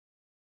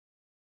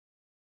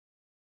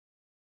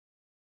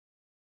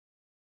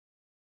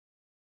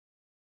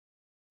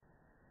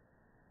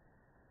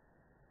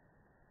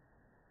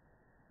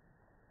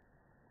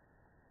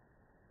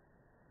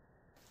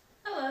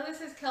Hello,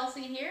 this is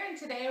Kelsey here, and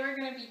today we're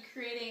going to be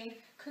creating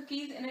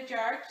cookies in a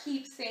jar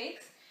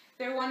keepsakes.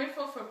 They're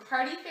wonderful for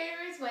party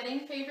favors,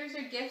 wedding favors,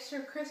 or gifts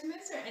for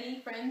Christmas or any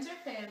friends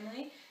or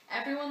family.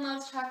 Everyone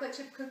loves chocolate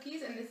chip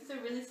cookies, and this is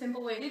a really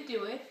simple way to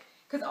do it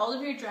because all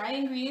of your dry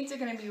ingredients are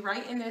going to be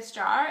right in this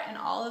jar, and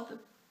all of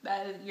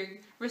your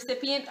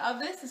recipient of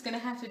this is going to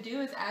have to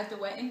do is add the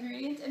wet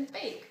ingredients and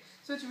bake.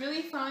 So it's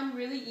really fun,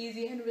 really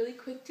easy, and really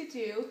quick to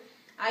do.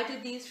 I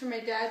did these for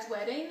my dad's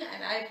wedding,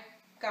 and I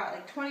got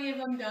like 20 of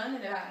them done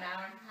in about an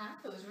hour and a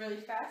half. It was really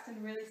fast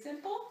and really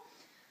simple.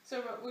 So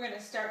what we're going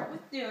to start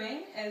with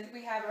doing is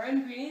we have our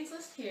ingredients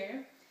list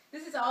here.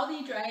 This is all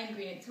the dry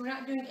ingredients. We're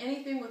not doing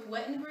anything with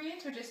wet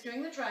ingredients, we're just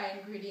doing the dry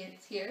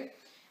ingredients here.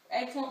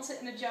 Eggs won't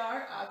sit in a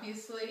jar,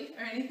 obviously,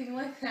 or anything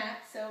like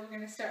that, so we're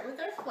going to start with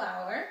our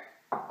flour.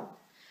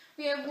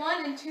 We have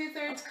 1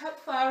 2/3 cup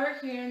flour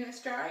here in this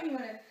jar. You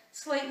want a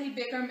slightly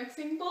bigger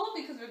mixing bowl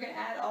because we're going to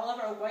add all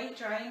of our white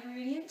dry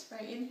ingredients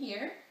right in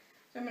here.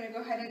 So I'm going to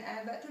go ahead and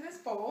add that to this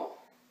bowl.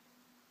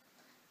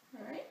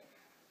 Alright.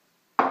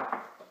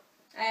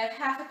 I have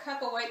 1/2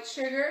 cup of white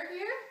sugar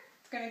here.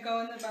 It's going to go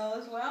in the bowl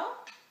as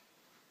well.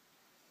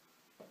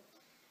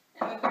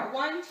 And we've got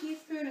 1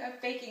 teaspoon of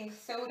baking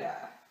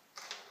soda,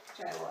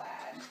 which I will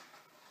add.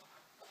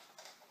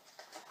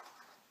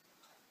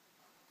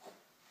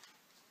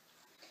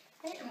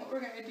 Okay, and what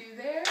we're going to do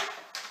there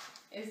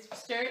is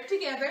stir it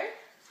together.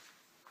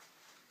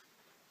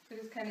 So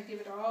just kind of give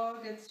it all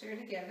a good stir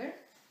together.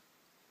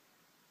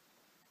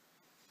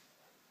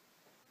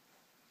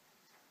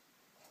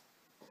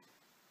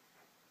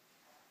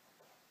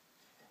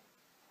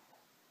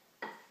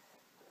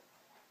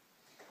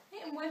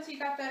 And once you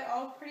got that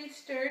all pretty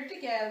stirred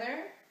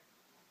together,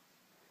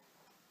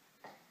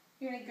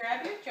 you're going to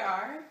grab your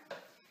jar.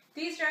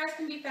 These jars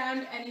can be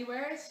found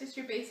anywhere. It's just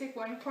your basic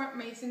 1-quart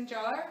mason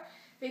jar.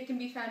 They can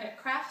be found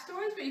at craft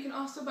stores, but you can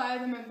also buy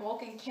them in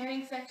bulk and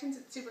canning sections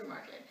at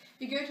supermarket.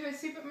 If you go to a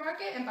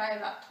supermarket and buy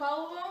about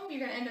 12 of them, you're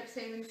going to end up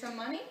saving some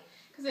money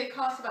because they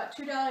cost about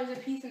 $2 a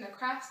piece in the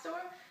craft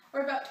store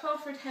or about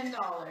 $12 for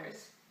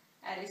 $10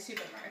 at a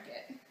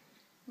supermarket.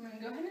 I'm going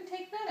to go ahead and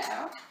take that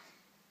out.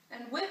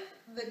 And with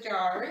the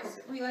jars,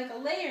 we like a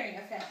layering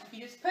effect. If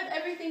you just put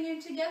everything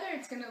in together,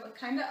 it's going to look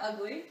kind of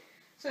ugly.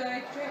 So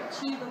I try to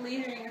achieve a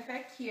layering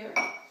effect here.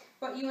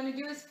 What you want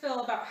to do is fill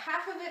about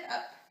 1/2 of it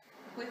up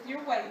with your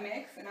white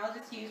mix, and I'll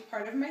just use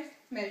part of my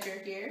measure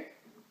here.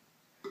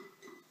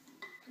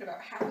 Put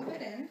about 1/2 of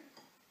it in.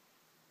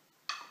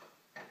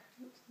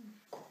 Oops.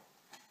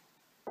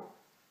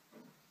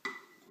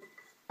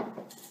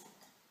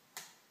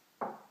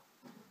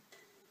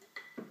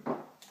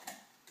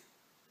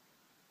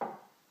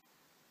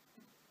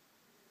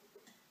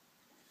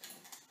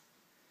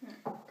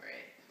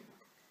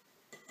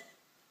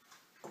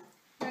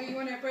 You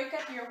want to break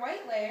up your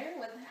white layer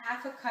with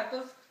 1/2 cup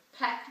of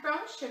packed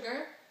brown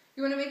sugar.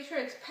 You want to make sure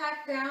it's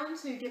packed down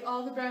so you get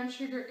all the brown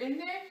sugar in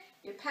there.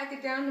 You pack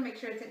it down to make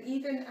sure it's an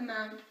even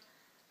amount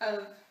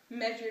of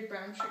measured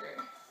brown sugar.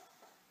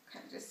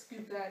 Kind of just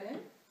scoop that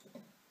in.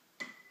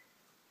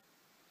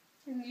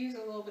 And use a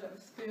little bit of a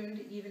spoon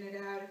to even it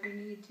out if you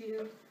need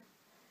to.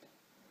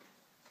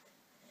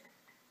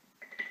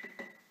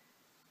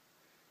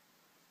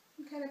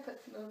 And kind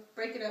of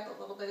break it up a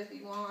little bit if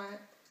you want.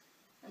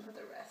 And put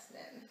the rest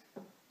in.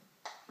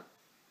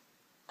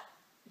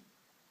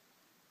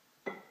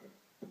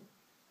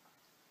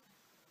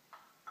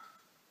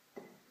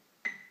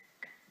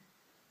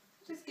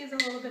 Just gives a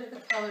little bit of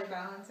a color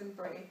balance and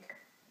break.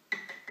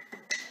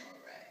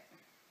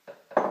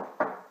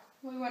 Alright.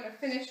 We want to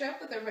finish up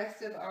with the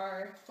rest of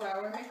our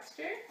flour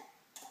mixture.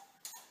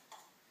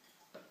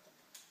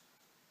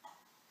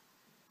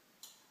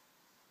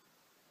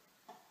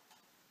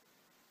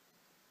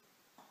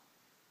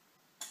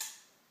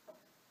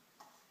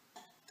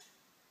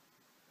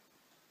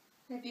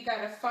 If you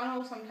got a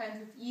funnel,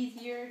 sometimes it's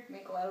easier to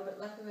make a little bit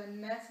less of a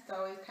mess. It's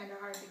always kind of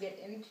hard to get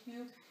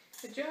into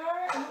the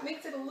jar. And what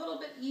makes it a little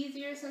bit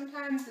easier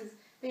sometimes is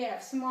they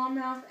have small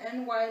mouth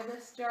and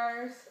wideless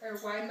jars, or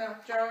wide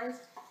mouth jars.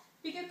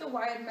 If you get the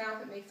wide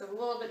mouth, it makes it a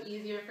little bit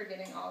easier for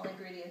getting all the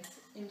ingredients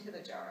into the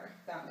jar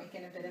without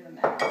making a bit of a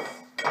mess.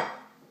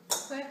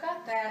 So I've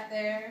got that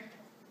there.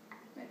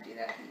 I'm going to do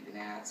that to even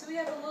out. So we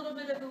have a little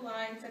bit of the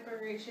line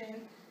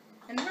separation.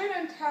 And right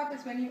on top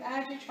is when you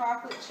add your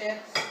chocolate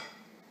chips.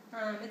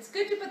 It's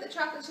good to put the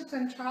chocolate chips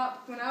on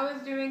top. When I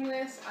was doing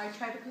this, I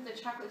tried to put the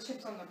chocolate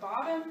chips on the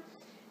bottom,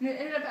 and it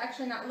ended up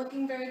actually not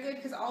looking very good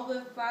because all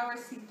the flour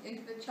seeped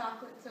into the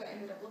chocolate, so it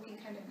ended up looking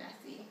kind of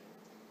messy.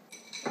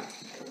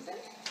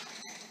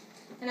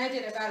 And I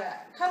did about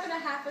 1.5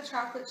 cups of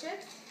chocolate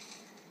chips.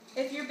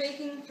 If you're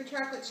baking for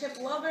chocolate chip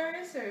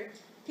lovers or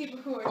people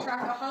who are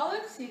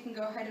chocoholics, you can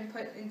go ahead and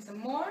put in some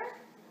more,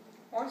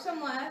 or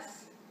some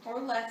less, or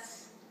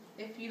less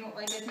if you don't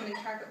like as many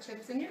chocolate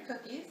chips in your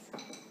cookies.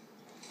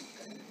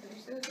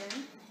 Finish those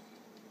in.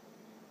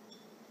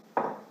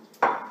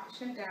 Push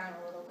them down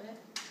a little bit.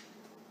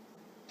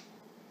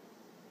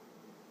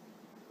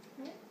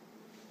 Okay.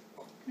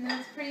 And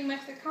that's pretty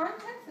much the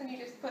contents, and you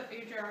just put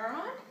your jar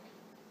on.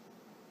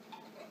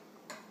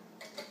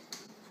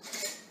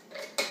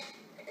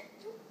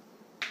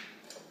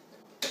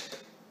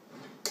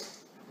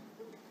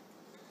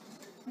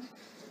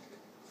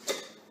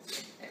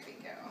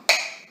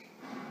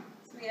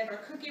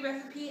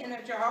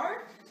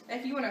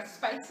 If you want to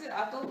spice it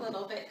up a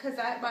little bit, because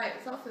that by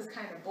itself is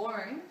kind of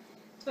boring.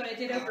 So what I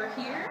did over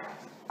here,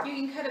 you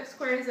can cut up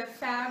squares of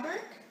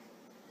fabric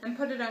and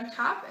put it on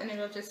top, and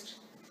it'll just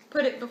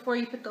put it before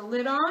you put the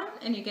lid on,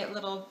 and you get a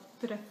little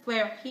bit of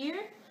flare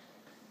here.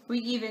 We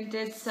even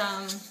did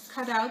some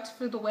cutouts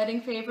for the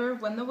wedding favor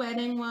when the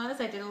wedding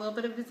was. I did a little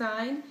bit of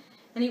design.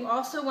 And you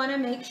also want to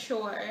make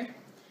sure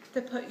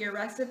to put your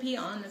recipe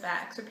on the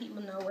back so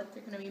people know what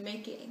they're going to be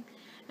making.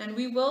 And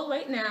we will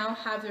right now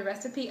have the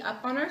recipe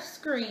up on our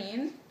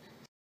screen.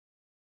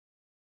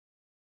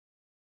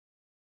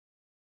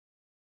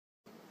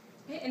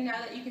 Okay, and now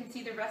that you can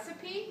see the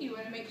recipe, you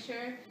want to make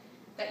sure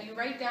that you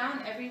write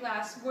down every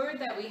last word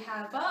that we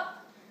have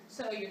up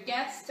so your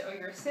guest or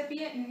your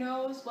recipient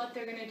knows what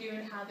they're going to do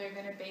and how they're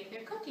going to bake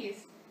their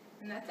cookies.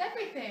 And that's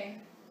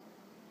everything.